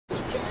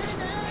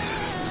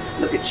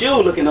Look at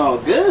you, looking all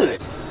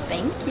good.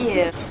 Thank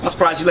you. I'm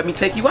surprised you let me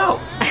take you out.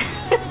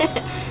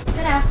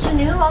 Good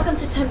afternoon. Welcome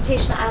to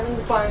Temptation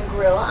Island's Bar and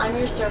Grill. I'm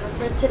your server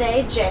for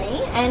today,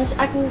 Jenny, and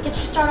I can get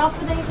you started off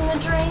with anything to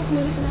drink,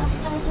 maybe some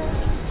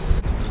appetizers.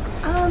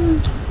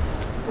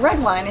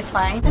 Red wine is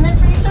fine. And then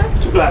for you, sir?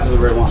 2 glasses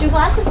of red wine. 2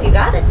 glasses, you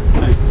got it.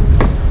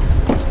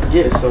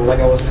 Yeah, so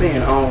like I was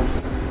saying,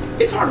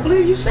 it's hard to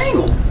believe you're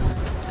single.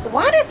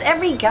 Why does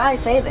every guy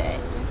say that?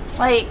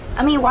 Like,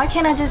 I mean, why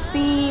can't I just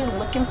be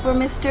looking for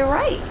Mr.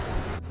 Right?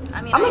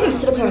 I mean, I'm not gonna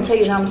sit up here and tell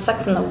you that I'm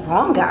sexing the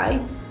wrong guy,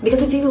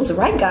 because if he was the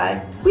right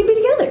guy, we'd be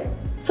together.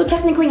 So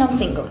technically, I'm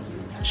single.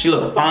 She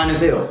look fine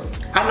as hell.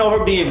 I know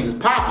her DMs is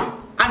popping.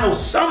 I know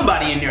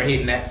somebody in there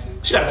hitting that.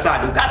 She got a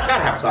side dude. Gotta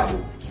have a side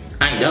dude.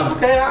 I ain't done.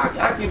 Okay,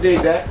 I can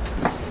dig that.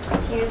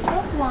 Here's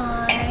the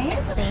wine.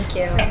 thank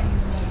you.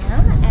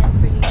 Ma'am, and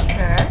for you,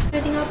 sir.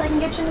 Anything else I can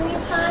get you in the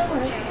meantime? Or...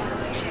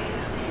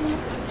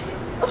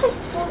 Okay,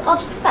 well, I'll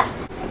just sit back.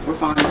 We're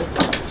fine.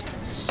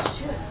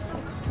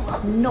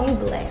 No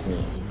black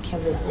man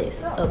can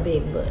resist a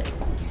big butt.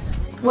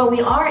 Well,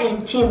 we are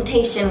in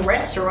Temptation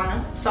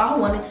Restaurant, so I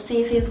wanted to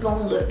see if he was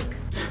gonna look.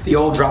 The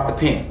old drop the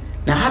pen.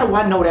 Now, how do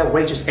I know that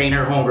waitress ain't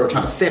her homegirl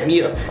trying to set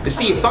me up to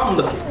see if I'm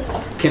looking?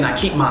 Can I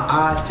keep my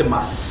eyes to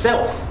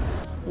myself?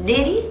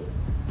 Did he?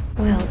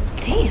 Well,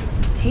 damn,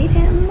 he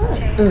didn't look.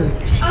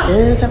 She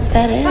does have a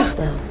fat ass,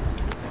 though.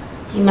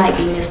 He might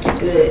be Mr.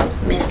 Good,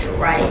 Mr.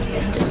 Right,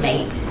 Mr.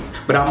 Maybe.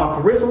 But on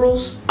my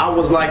peripherals, I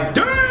was like,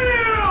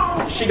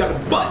 damn, she got a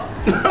butt.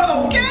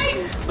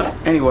 Okay? But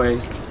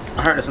anyways,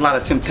 I heard there's a lot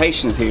of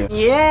temptations here.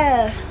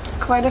 Yeah,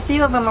 quite a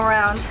few of them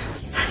around.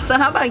 So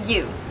how about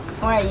you?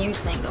 Why are you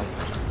single?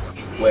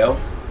 Well,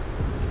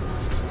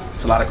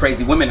 there's a lot of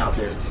crazy women out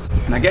there.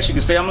 And I guess you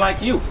could say I'm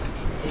like you.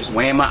 Just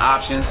weighing my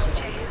options,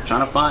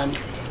 trying to find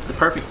the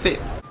perfect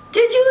fit.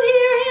 Did you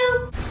hear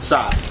him?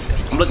 Besides,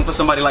 I'm looking for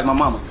somebody like my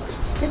mama.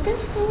 Did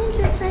this fool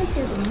just say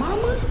his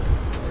mama?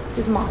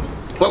 His mama.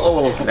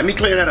 Whoa. Let me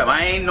clear that up.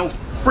 I ain't no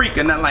freak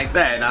or nothing like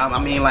that. I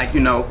mean, like,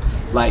 you know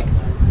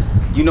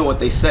what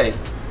they say.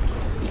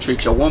 You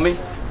treat your woman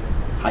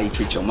how you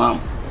treat your mama.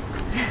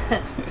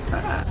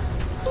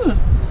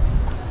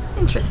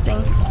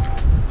 Interesting.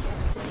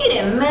 He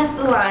done messed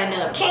the line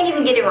up. Can't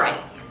even get it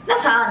right.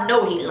 That's how I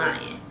know he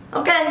lying.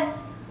 Okay?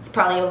 He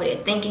probably over there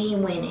thinking he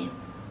winning.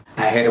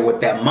 I had it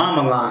with that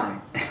mama line.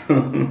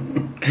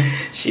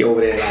 She over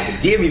there like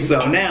to give me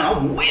something now.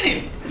 I'm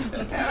winning.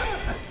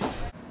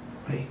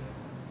 Wait.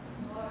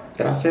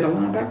 Did I say the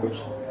line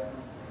backwards?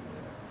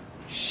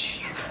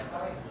 Shit.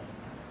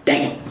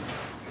 Dang it.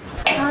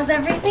 How's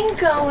everything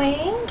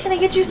going? Can I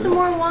get you some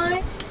more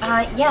wine?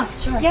 Yeah,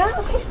 sure. Yeah?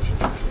 Okay.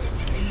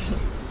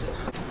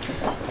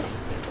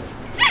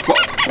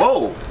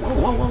 Whoa.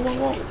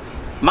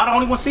 Am I the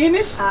only one seeing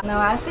this? No,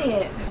 I see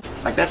it.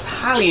 Like, that's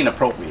highly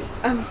inappropriate.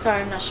 I'm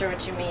sorry, I'm not sure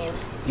what you mean.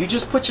 You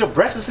just put your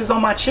breasts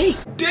on my cheek.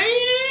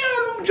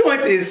 Damn, them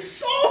joints is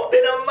soft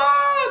in a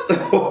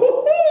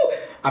mug.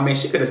 I mean,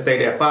 she could have stayed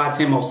there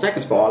 5-10 more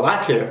seconds for all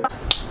I care.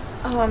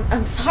 Oh,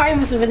 I'm sorry, it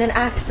must have been an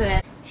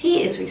accident.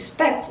 He is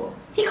respectful.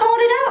 He called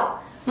it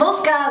out.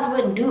 Most guys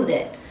wouldn't do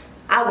that.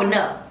 I would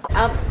know.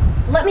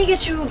 Let me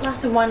get you a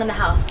glass of wine in the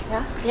house,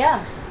 yeah?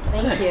 Yeah,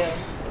 thank you.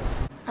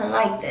 I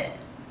like that.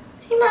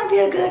 He might be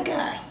a good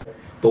guy.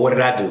 But what did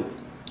I do?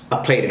 I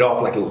played it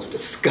off like it was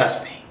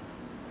disgusting.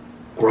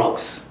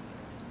 Gross.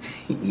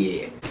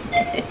 Yeah.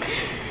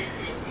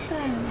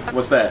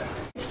 What's that?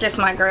 It's just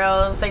my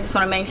girls. I just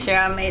want to make sure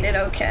I made it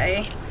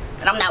okay.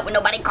 That I'm not with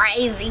nobody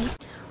crazy.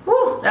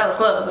 Woo, that was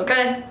close,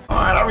 okay?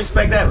 Alright, I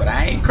respect that, but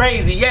I ain't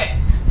crazy yet.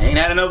 I ain't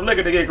had enough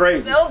liquor to get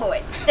crazy. Oh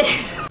boy.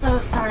 So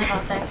sorry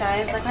about that,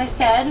 guys. Like I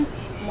said,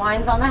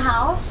 wine's on the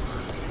house.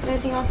 Is there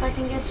anything else I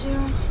can get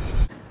you?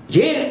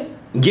 Yeah,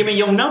 give me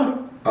your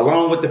number,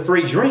 along with the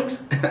free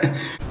drinks.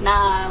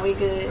 Nah, we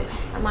good.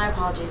 My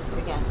apologies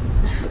again.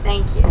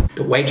 Thank you.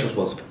 The waitress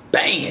was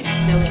banging.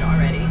 Feeling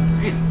already.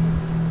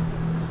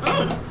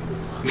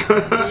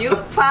 You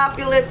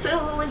popular too.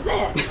 Who was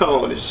that?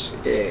 Oh, this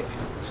shit.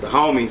 It's the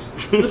homies.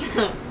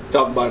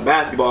 Talked about a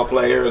basketball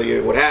play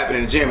earlier. What happened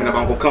in the gym, and if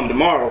I'm gonna come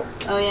tomorrow.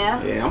 Oh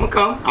yeah? Yeah, I'm gonna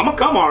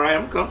come. All right.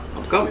 I'm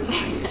coming.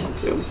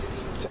 You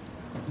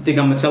think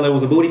I'm gonna tell her it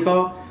was a booty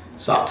call?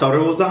 So I told her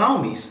it was the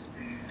homies.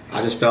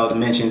 I just failed to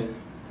mention,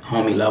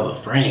 homie love a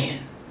friend.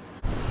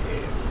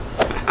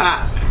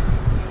 Yeah.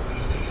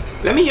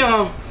 Let me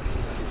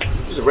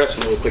use the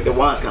restroom real quick. The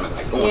wine's kind of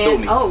like going through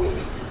me. Oh.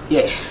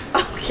 Yeah.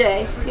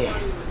 Okay. Yeah.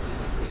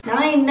 Now,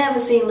 I ain't never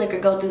seen liquor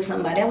go through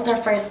somebody. That was our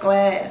first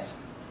glass.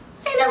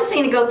 I ain't never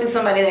seen it go through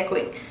somebody that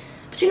quick.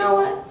 But you know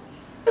what?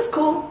 It's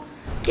cool.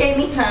 Gave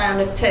me time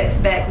to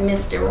text back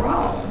Mr.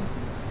 Wrong.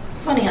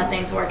 Funny how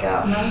things work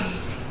out, huh?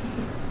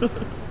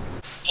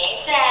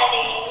 Hey,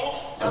 Daddy.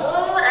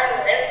 Oh, I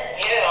miss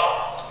you.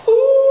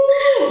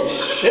 Ooh,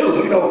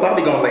 shoot. You know,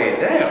 Bobby gonna lay it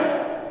down.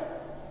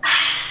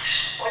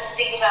 What you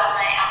think about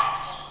my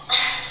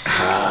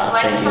outfit?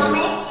 Like it on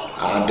me?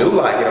 I do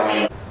like it on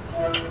you.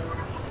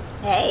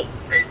 Hey.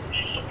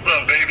 What's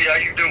up, baby? How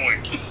you doing?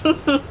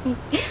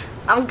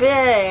 I'm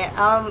good.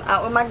 I'm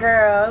out with my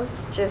girls,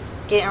 just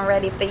getting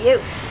ready for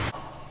you.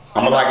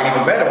 I'm gonna like it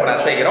even better when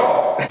I take it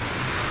off.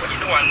 Well, you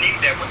know I need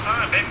that. What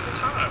time, baby? What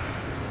time?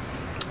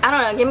 I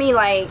don't know. Give me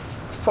like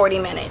 40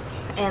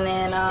 minutes, and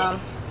then I'll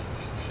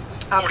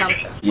 40 come.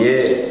 minutes. Yeah.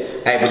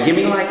 Hey, but give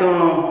me like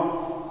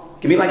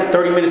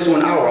 30 minutes to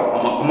an hour.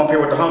 I'm up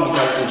here with the homies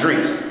having some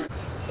drinks.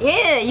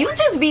 Yeah, you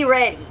just be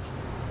ready.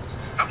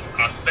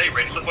 I'll stay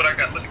ready. Look what I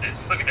got. Look at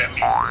this. Look at that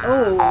meat.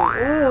 Ooh.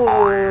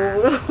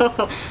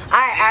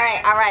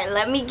 All right.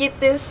 Let me get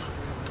this.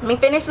 Let me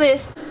finish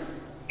this.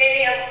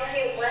 Baby, I'm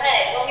really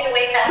wet. Want me to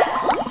wake up?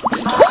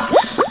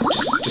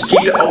 Just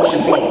keep the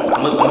ocean flowing.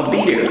 I'm gonna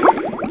be there.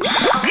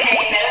 Okay,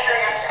 better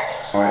hurry up, sir.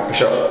 All right, for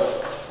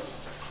sure.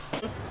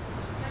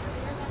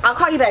 I'll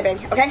call you back,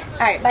 baby. Okay? All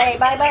right.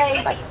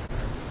 Bye.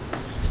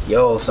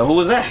 Yo, so who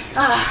was that?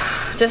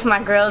 Just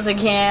my girls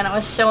again. I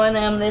was showing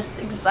them this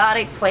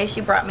exotic place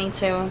you brought me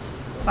to.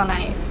 It's so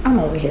nice. I'm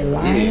over here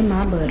lying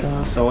my butt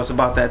off. So it's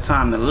about that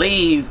time to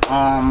leave.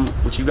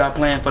 What you got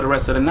planned for the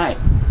rest of the night?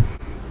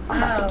 I'm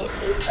about to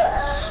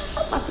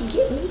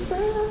get me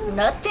some.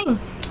 Nothing.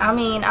 I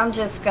mean, I'm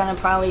just gonna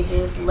probably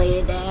just lay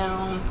it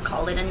down,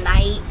 call it a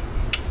night.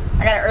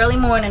 I got an early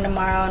morning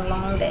tomorrow and a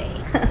long day.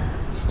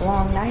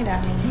 Long night,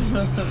 I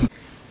mean.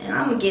 And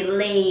I'm gonna get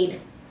laid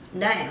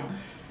down.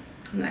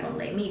 I'm not gonna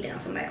lay me down.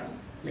 Somebody gonna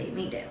lay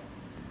me down.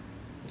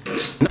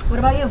 What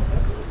about you?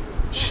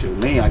 Shoot,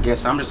 me, I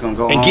guess I'm just gonna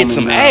go And home get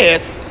some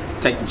ass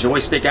take the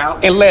joystick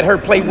out and let her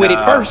play with it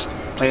first.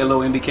 Play a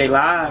little MBK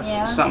Live,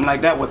 Yeah. something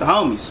like that with the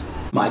homies.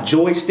 My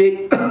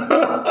joystick,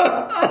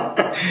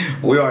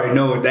 we already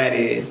know what that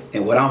is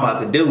and what I'm about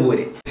to do with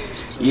it.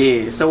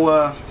 Yeah, so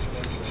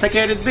let's take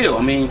care of this bill.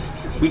 I mean,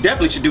 we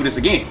definitely should do this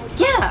again.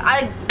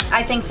 Yeah,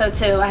 I think so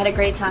too. I had a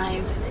great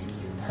time.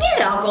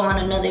 Yeah, I'll go on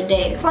another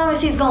date as long as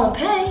he's gonna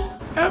pay.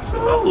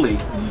 Absolutely.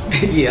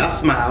 Yeah, I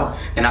smiled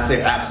and I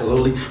said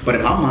absolutely, but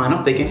in my mind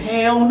I'm thinking,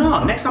 hell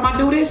no. Next time I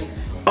do this,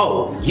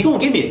 oh, you gonna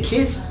give me a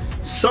kiss?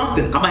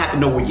 Something. I'm gonna have to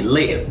know where you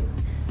live.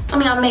 I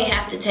mean, I may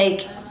have to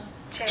take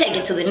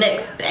it to the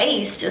next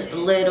base just a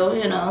little,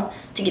 you know,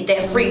 to get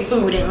that free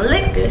food and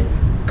liquor.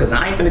 Cause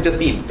I ain't finna just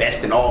be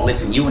investing all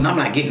this in you and I'm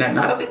not getting nothing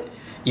out of it.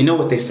 You know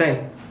what they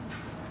say?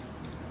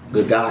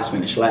 Good guys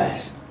finish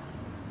last.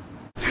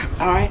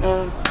 All right,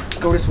 let's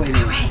go this way then.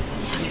 All right.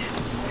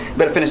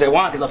 Better finish that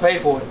wine cause I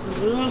paid for it.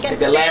 You ain't got Take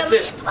to that last tell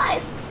me sip.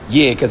 twice.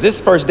 Yeah, cause this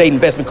first date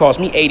investment cost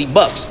me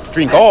 $80.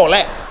 Drink all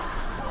that.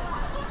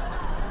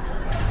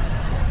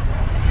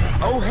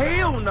 Oh,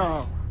 hell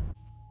no.